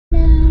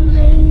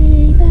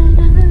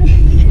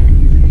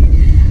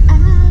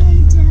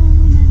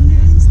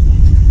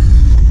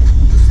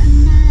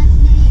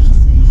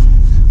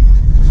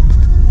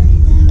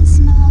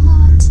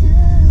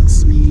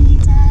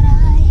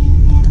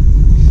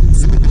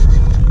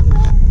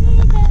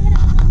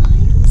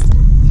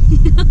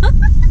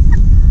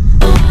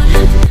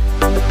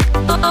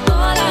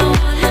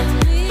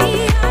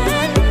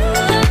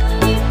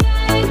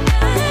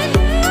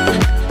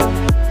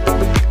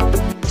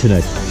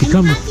internet.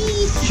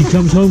 She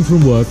comes home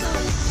from work,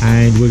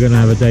 and we're going to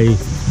have a day.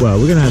 Well,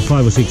 we're going to have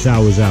 5 or 6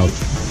 hours out.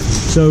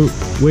 So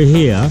we're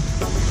here,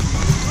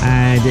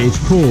 and it's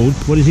called.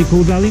 What is it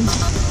called, darling?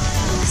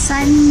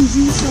 San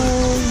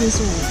Juso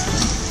Resort.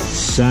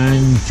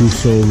 San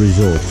Juso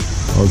Resort.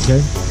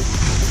 Okay.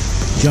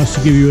 Just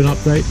to give you an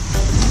update,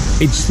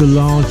 it's the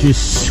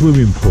largest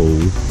swimming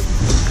pool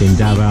in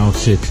Davao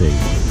City.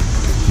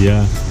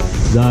 Yeah,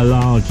 the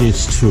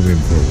largest swimming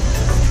pool.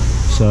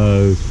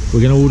 So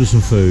we're going to order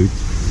some food.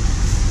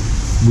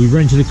 We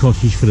rented a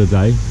cottage for the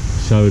day.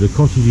 So the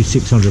cottage is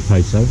 600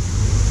 peso,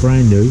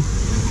 brand new,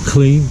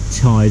 clean,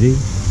 tidy,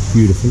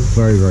 beautiful,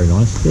 very, very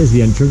nice. There's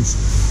the entrance.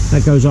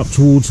 That goes up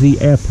towards the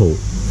airport.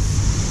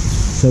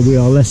 So we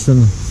are less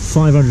than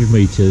 500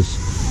 meters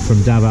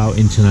from Davao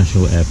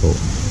International Airport.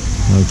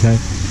 Okay,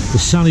 the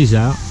sun is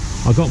out.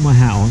 I got my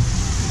hat on.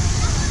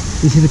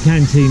 This is the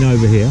canteen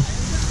over here.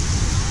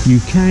 You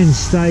can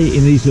stay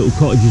in these little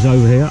cottages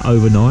over here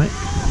overnight,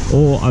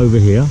 or over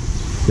here.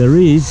 There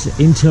is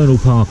internal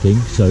parking,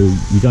 so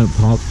you don't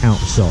park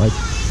outside.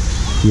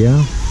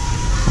 Yeah.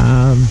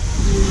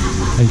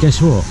 And guess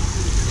what?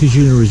 Because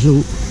you're in a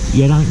resort,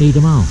 you don't need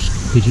a mask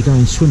because you're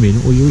going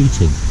swimming or you're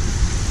eating.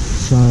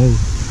 So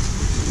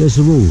there's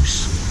the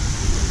rules.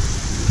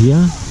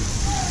 Yeah.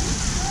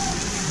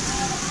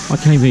 I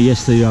came here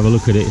yesterday to have a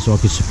look at it so I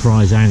could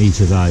surprise Annie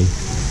today.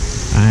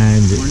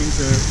 And morning,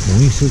 sir.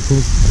 Morning, sir.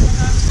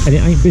 And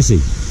it ain't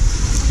busy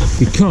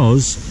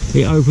because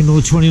it opened on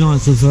the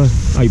 29th of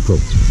April.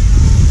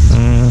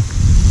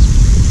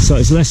 So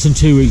it's less than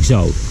 2 weeks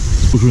old.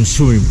 We're in a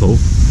swimming pool.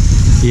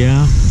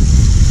 Yeah.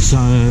 So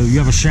you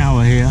have a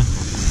shower here,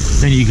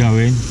 then you go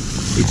in.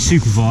 It's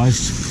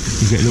supervised.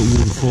 You get a little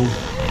waterfall.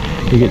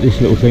 You get this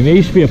little thing. There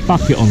used to be a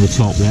bucket on the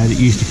top there that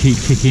used to keep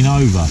kicking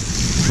over,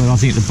 but I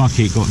think the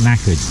bucket got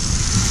knackered.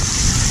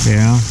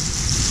 Yeah.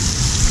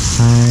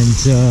 And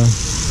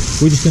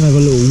we're just going to have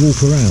a little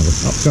walk around.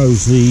 Up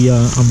goes the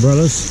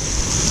umbrellas.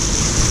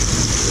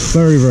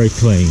 Very, very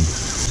clean.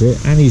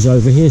 Annie's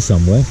over here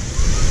somewhere.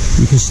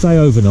 You can stay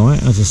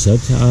overnight, as I said.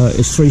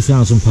 It's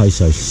 3,000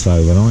 pesos to stay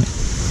overnight.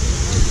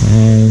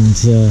 And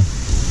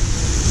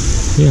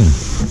yeah,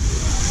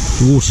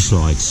 the water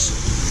slides.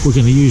 We're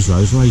going to use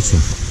those later.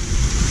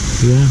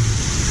 Yeah.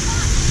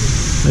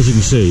 As you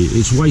can see,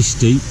 it's waist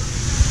deep.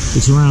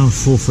 It's around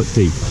 4 foot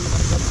deep.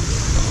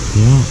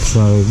 Yeah.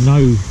 So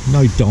no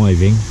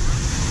diving,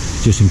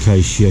 just in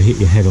case you hit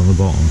your head on the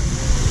bottom.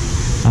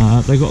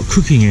 They've got a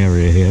cooking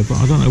area here, but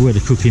I don't know where the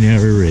cooking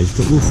area is,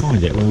 but we'll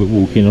find it when we're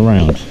walking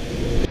around.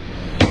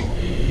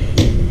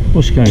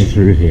 What's going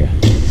through here?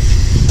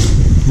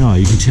 No,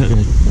 you can tell,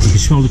 you can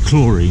smell the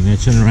chlorine. They're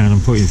turning around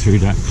and putting through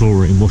that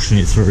chlorine, washing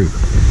it through.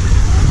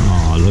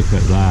 Oh, look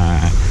at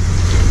that.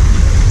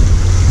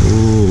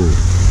 Ooh.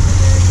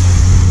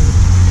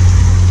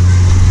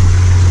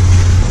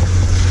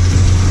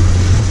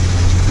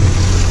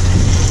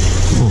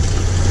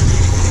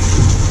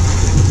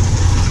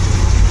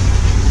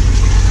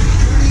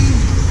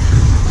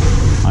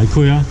 Hi,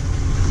 Kuya.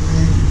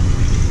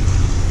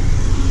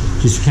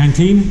 Just a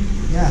canteen?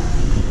 Yeah.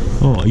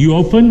 Oh, are you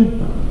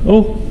open?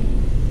 Oh.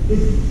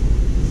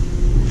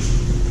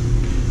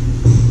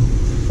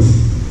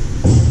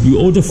 You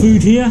order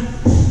food here?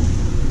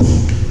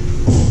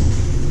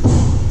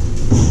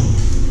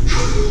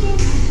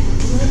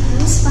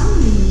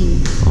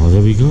 Oh,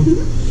 there we go.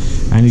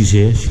 Annie's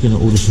here. She's going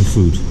to order some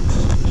food.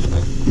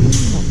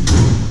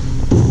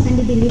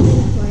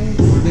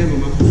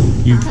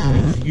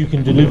 You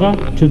can deliver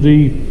to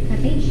the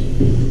cottage.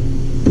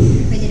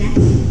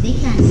 They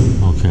can.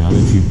 Okay,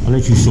 I'll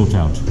let you sort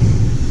out.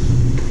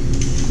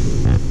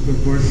 Good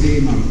for 3,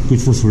 ma'am.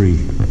 Good for 3.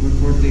 Good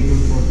for 3,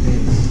 good for 10.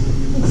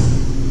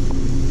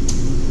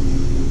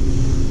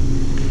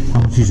 How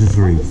much is the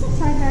 3? What is the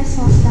tartar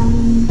sauce,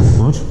 darling?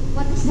 What?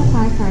 What is the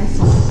tartar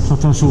sauce?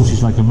 Tartar sauce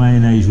is like a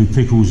mayonnaise with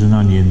pickles and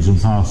onions and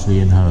parsley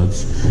and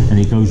herbs, and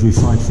it goes with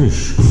fried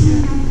fish.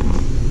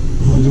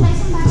 Would you like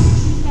some buttered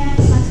chicken,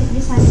 classic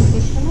decided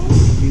fish fillet?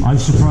 I've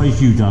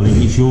surprised you,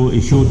 darling. It's your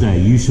day.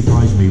 You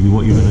surprise me with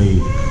what you're going to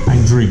eat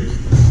and drink.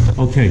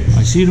 Okay,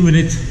 I see you in a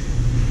minute.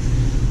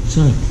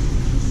 So,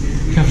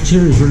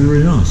 cafeteria is really,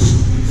 really nice.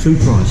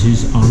 Food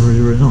prices are really,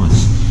 really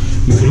nice.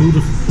 You can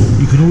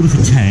order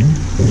for 10,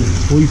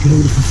 or you can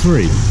order for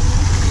 3.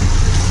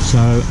 So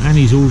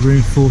Annie's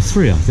ordering for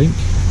 3, I think.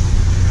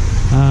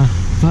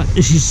 But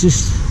this is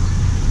just,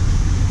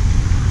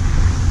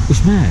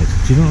 it's mad.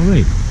 Do you know what I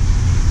mean?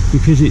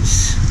 Because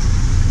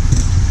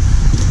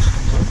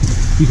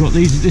you've got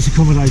this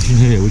accommodation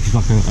here, which is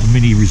like a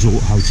mini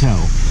resort hotel.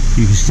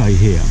 You can stay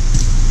here.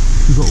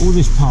 You've got all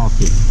this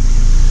parking.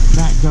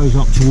 That goes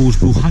up towards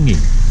Buhangin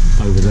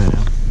over there.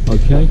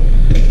 Okay.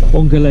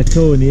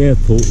 Bongaleto and the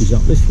airport is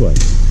up this way.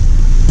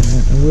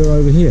 And we're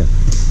over here.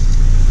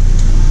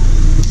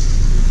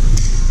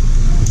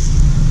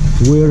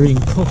 We're in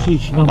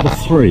cottage number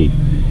 3.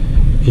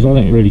 Because I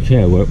don't really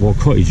care what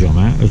cottage I'm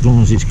at, as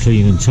long as it's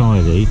clean and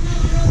tidy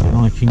and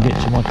I can get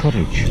to my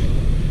cottage.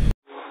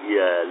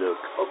 Yeah, look,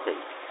 okay.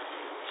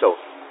 So,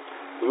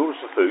 we ordered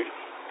some food.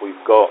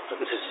 We've got,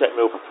 this is set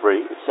meal for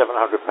 3, it's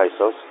 700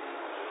 pesos.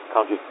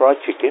 Comes with fried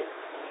chicken,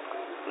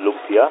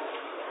 lumpia,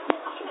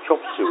 some chop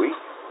suey,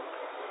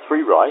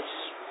 3 rice,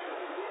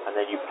 and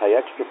then you pay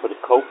extra for the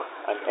Coke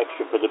and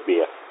extra for the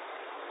beer.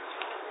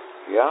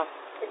 Yeah?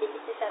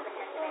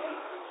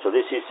 So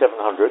this is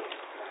 700.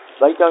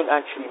 They don't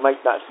actually make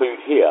that food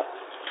here.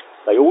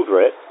 They order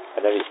it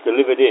and then it's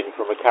delivered in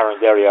from a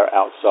carinderia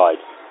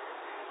outside.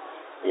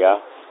 Yeah?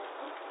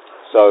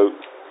 So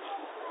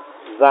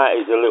that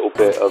is a little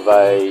bit of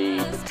a...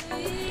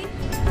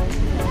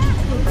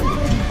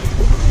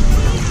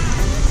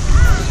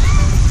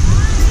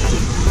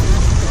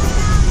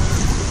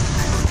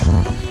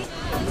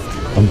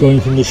 I'm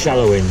going from the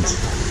shallow end,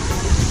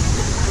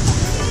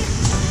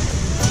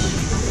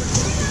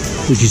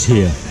 which is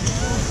here,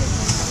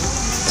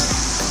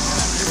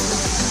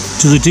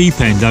 to the deep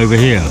end over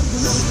here,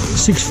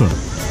 6 foot.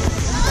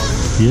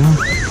 Yeah,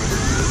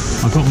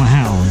 I've got my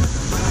hat on.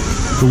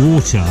 The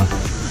water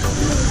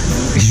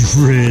is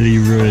really,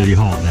 really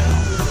hot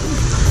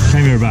now.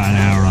 Came here about an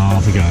hour and a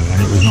half ago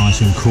and it was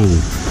nice and cool.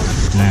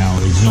 Now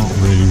it's not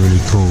really, really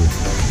cool.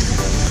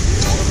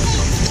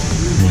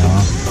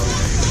 Yeah.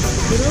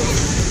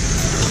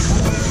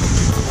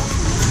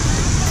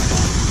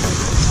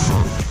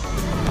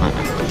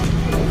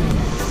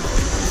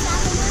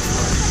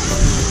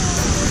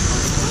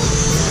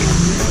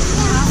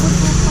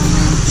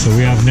 So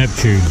we have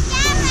Neptune.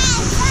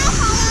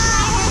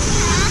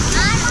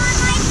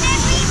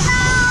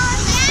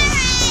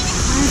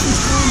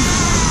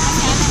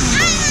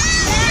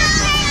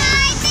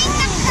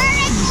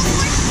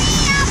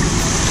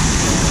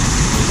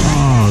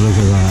 Oh, look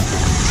at that.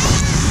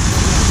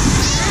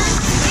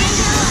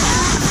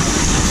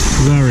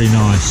 Very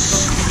nice.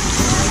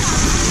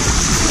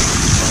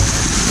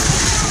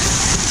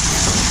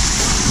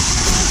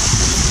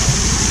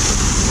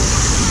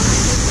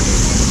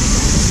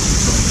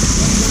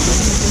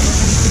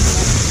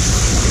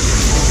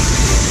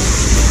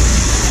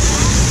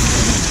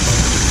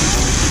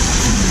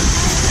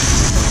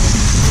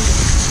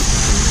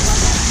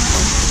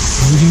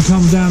 You can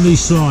come down these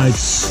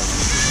slides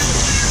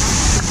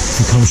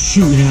and come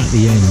shooting out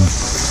the end.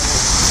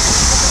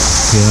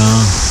 Yeah,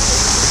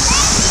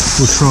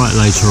 we'll try it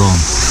later on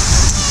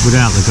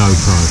without the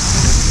GoPro.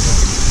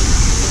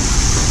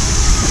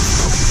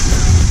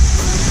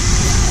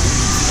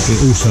 It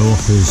also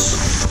offers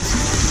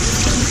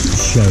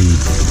shade.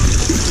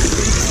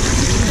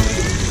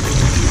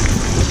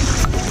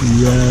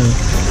 Yeah,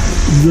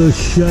 the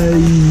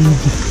shade.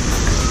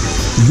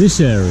 This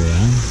area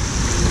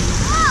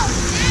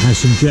has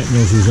some jet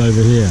nozzles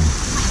over here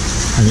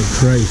and it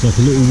creates like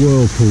a little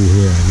whirlpool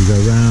here. You go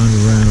round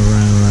and round and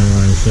round and round and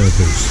round in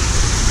circles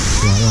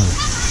like that.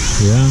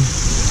 Yeah,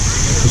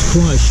 it's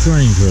quite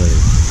strange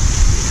really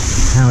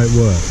how it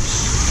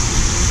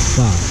works,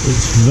 but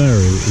it's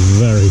very,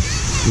 very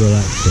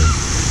relaxing.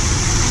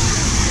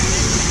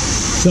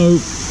 So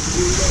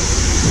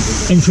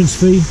entrance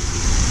fee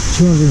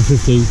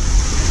 250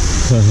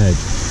 per head.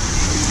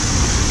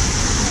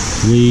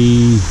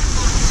 The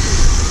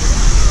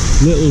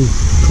little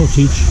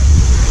cottage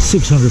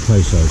 600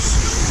 pesos.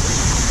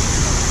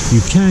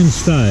 You can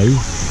stay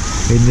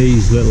in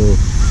these little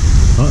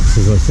huts,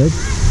 as I said.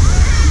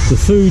 The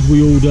food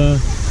we ordered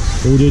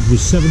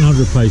was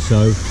 700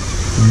 peso,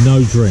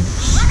 no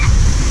drinks.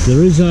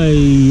 There is a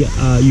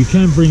you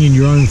can bring in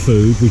your own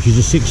food, which is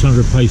a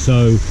 600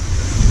 peso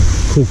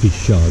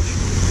corkage charge.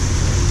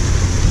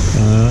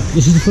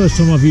 This is the first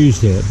time I've been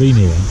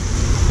here,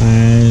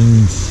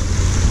 and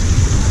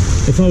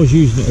if I was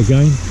using it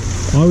again,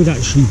 I would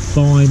actually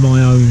buy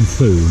my own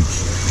food,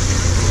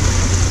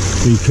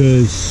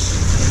 because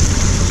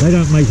they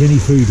don't make any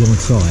food on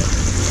site.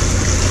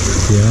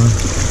 Yeah,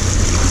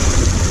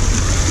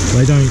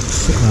 they don't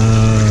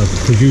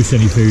produce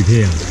any food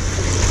here.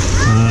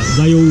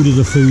 They order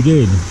the food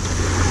in.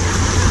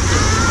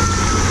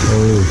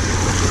 Oh,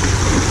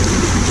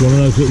 one of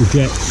those little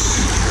jets.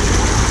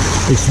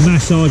 It's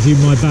massaging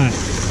my back.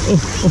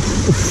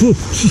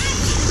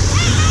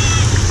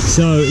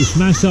 So it's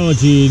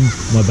massaging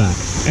my back.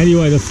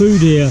 Anyway, the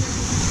food here,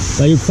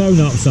 they phone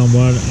up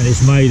someone and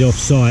it's made off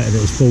site and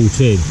it's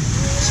brought in.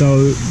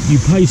 So you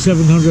pay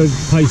 700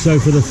 peso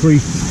for the three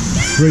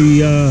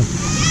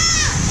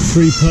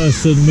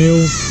person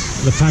meal,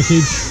 the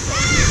package.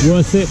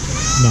 Worth it?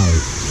 No.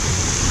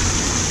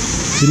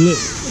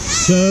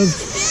 Served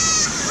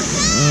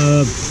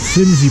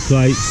flimsy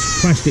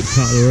plates, plastic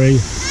cutlery.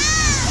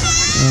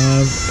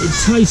 It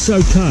tastes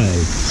okay.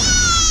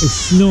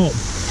 It's not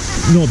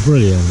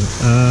brilliant.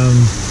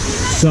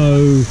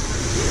 So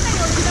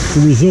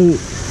the resort,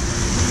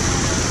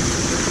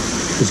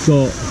 it's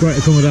got great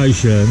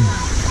accommodation,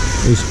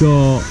 it's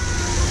got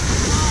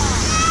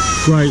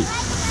great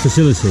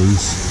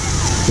facilities,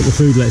 but the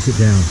food lets it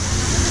down.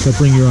 So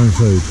bring your own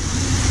food.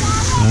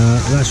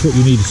 That's what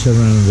you need to turn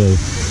around and do.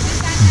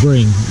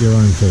 Bring your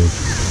own food.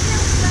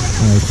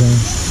 Okay.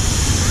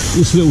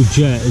 This little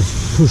jet has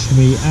pushed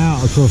me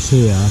out across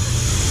here,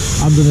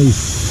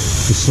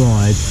 underneath the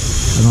slide,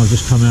 and I've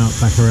just come out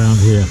back around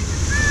here.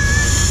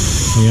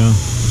 Yeah.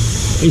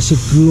 It's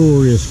a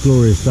glorious,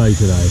 glorious day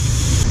today.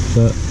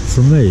 But for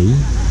me,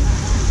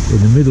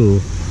 in the middle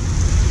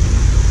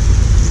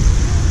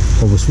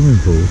of a swimming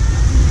pool,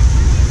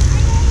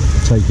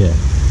 take care.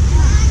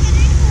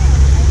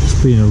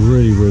 It's been a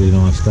really, really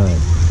nice day.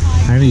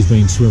 Annie's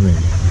been swimming.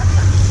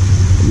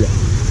 Yeah,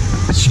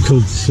 she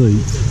gone to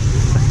sleep.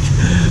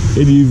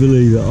 Can you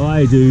believe it?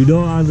 I do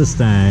not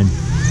understand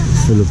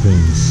the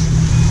Philippines.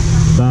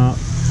 But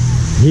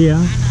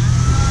here,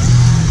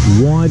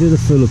 why do the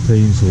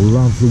Philippines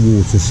love the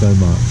water so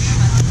much?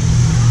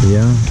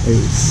 Yeah,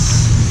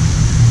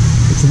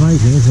 it's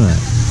amazing, isn't it?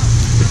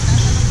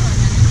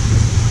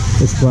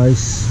 This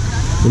place,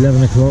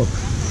 11 o'clock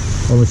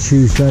on a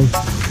Tuesday.